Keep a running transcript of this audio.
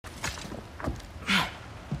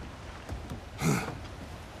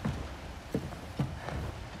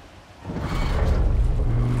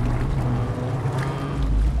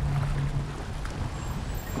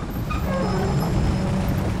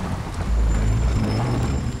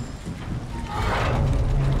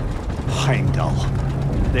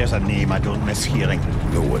There's a name I don't miss hearing.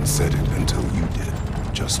 No one said it until you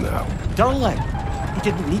did, just now. Durlin. He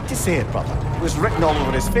didn't need to say it, brother. It was written all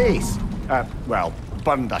over his face. Well,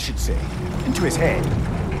 burned, I should say. Into his head.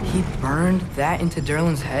 He burned that into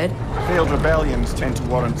Durlin's head? Failed rebellions tend to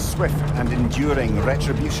warrant swift and enduring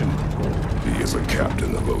retribution. He is a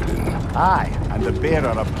captain of Odin. Aye, and the bearer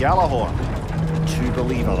of Galahorn. True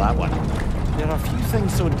believer, that one. There are few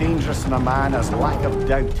things so dangerous in a man as lack of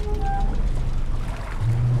doubt.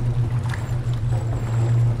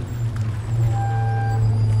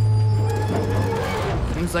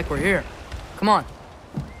 Seems like we're here. Come on.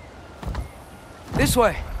 This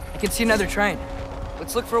way. I can see another train.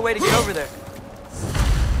 Let's look for a way to get over there.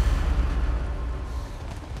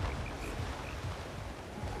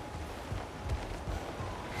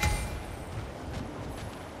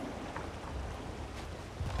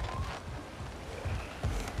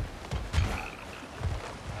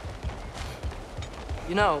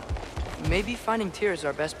 You know, maybe finding Tyr is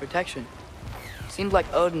our best protection. Seemed like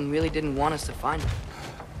Odin really didn't want us to find him.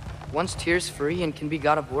 Once Tyr's free and can be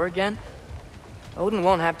god of war again, Odin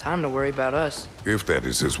won't have time to worry about us. If that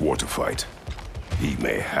is his war to fight, he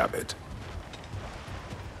may have it.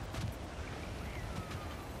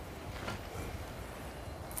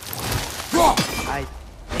 I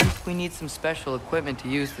think we need some special equipment to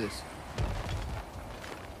use this.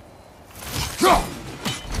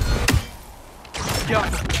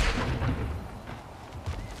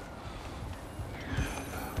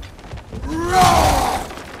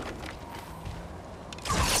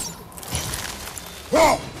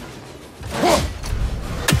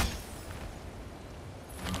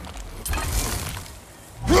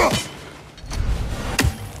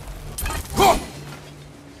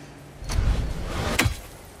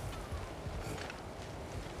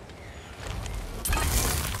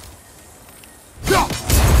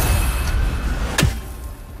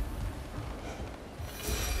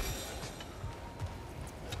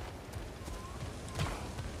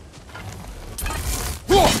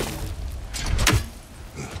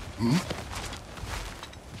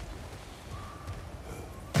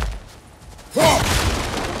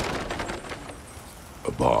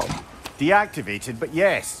 Deactivated, but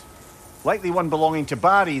yes. Likely one belonging to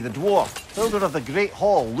Barry, the dwarf, builder of the Great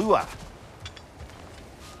Hall, Lua.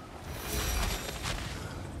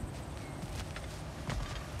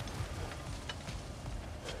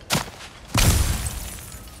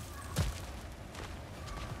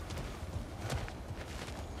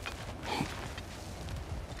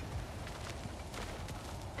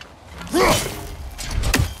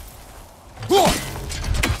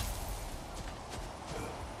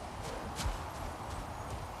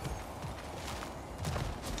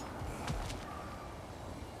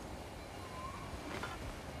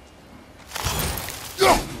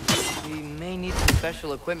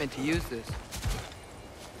 Special equipment to use this.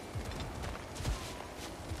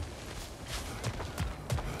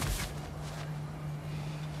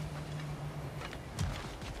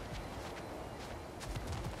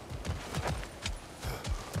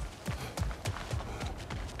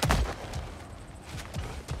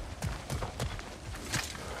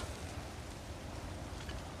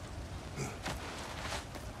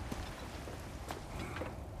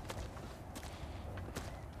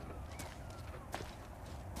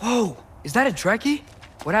 Whoa! Is that a Dreki?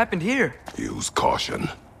 What happened here? Use caution.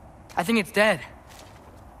 I think it's dead.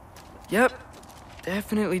 Yep.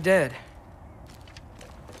 Definitely dead.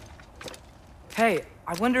 Hey,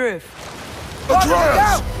 I wonder if...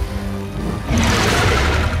 Atreus!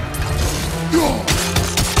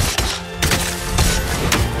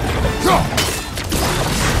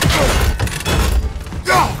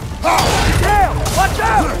 Damn! Watch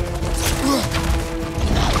out!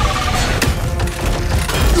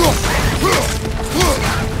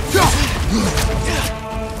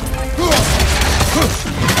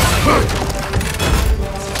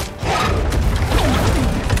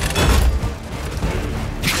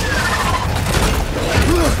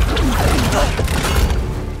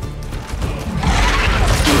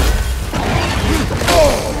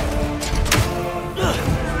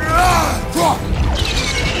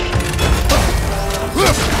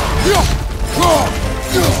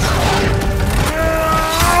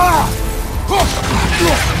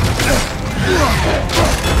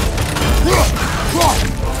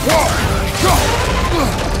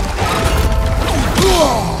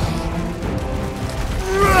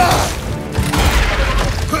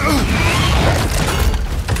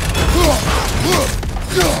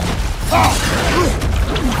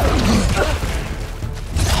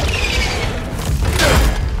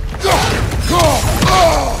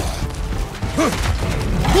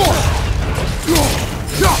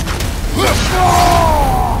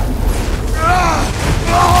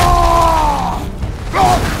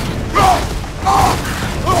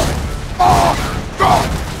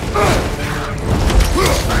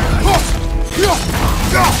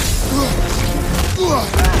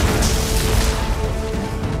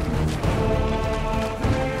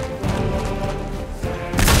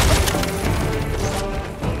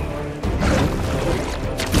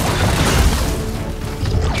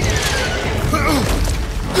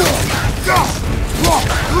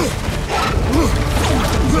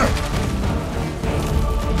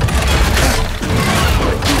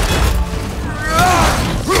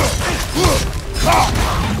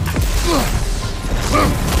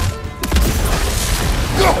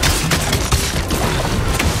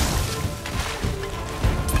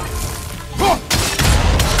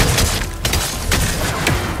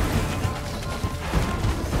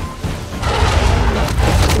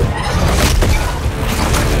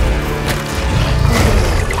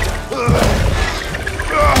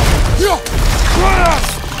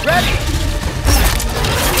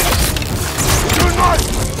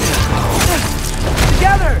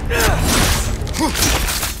 together!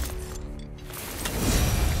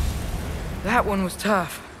 That one was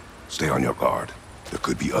tough. Stay on your guard. There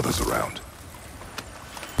could be others around.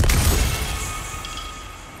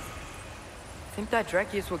 Think that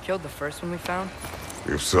Dreki is what killed the first one we found?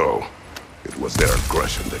 If so, it was their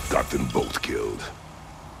aggression that got them both killed.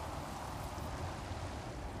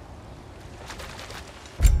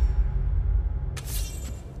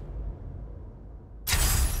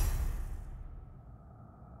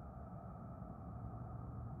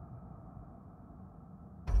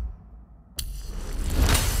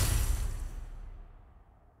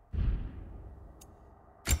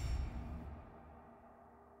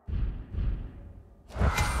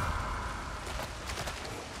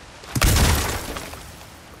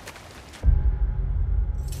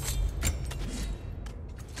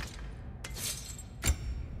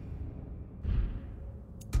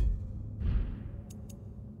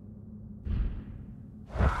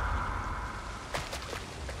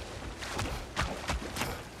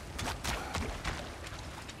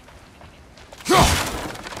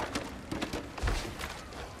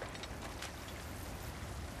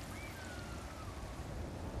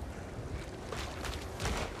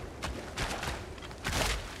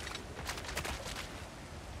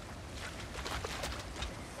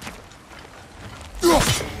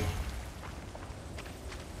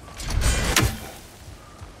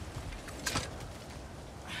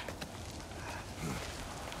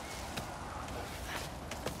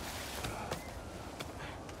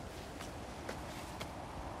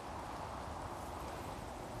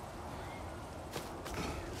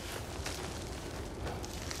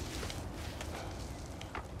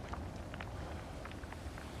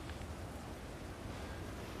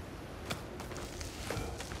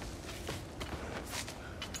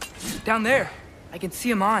 Down there, I can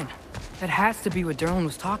see a mine. That has to be what Derlin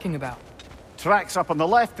was talking about. Tracks up on the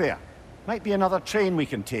left there. Might be another train we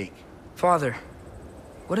can take. Father,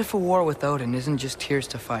 what if a war with Odin isn't just Tyr's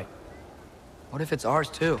to fight? What if it's ours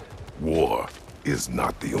too? War is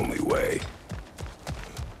not the only way.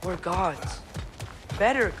 We're gods.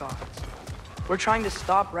 Better gods. We're trying to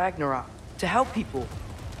stop Ragnarok, to help people.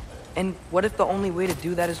 And what if the only way to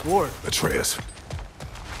do that is war? Atreus.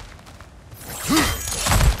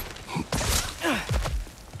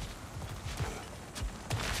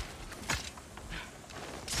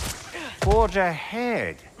 Forge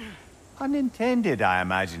ahead. Unintended, I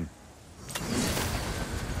imagine.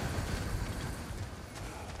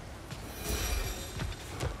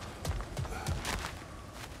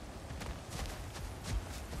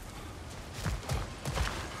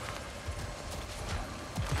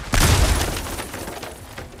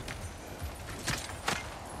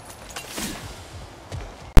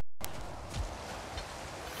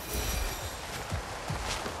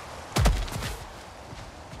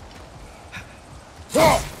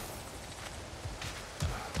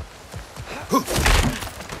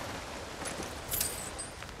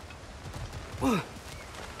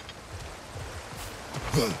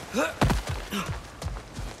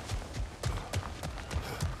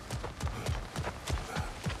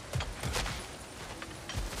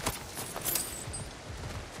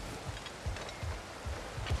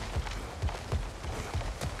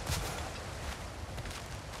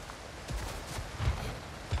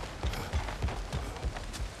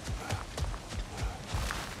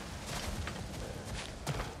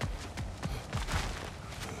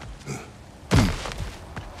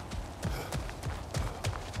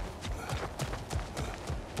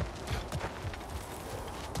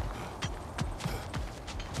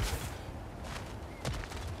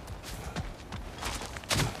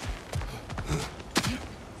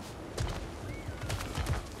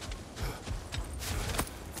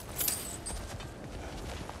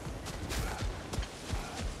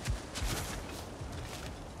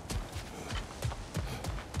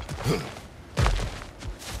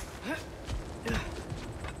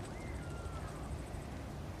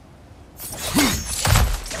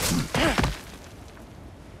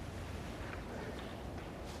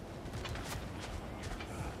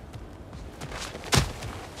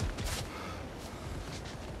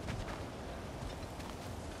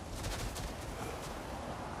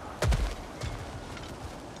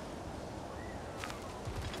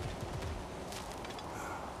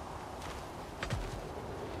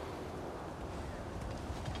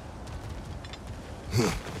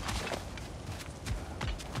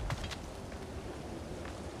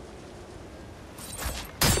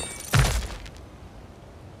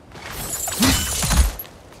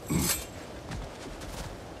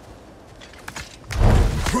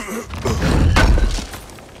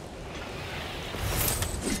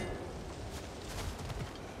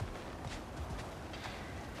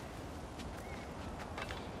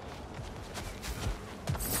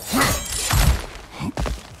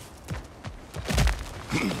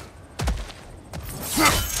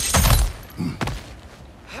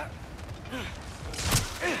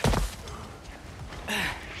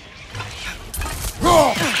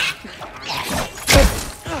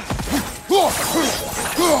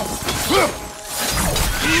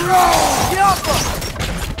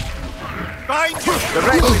 behind you! The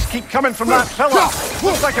wretches keep coming from that pillar!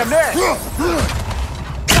 Looks like a nest!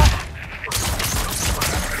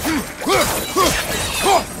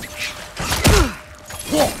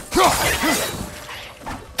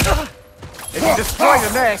 If you destroy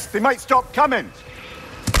the nest, they might stop coming!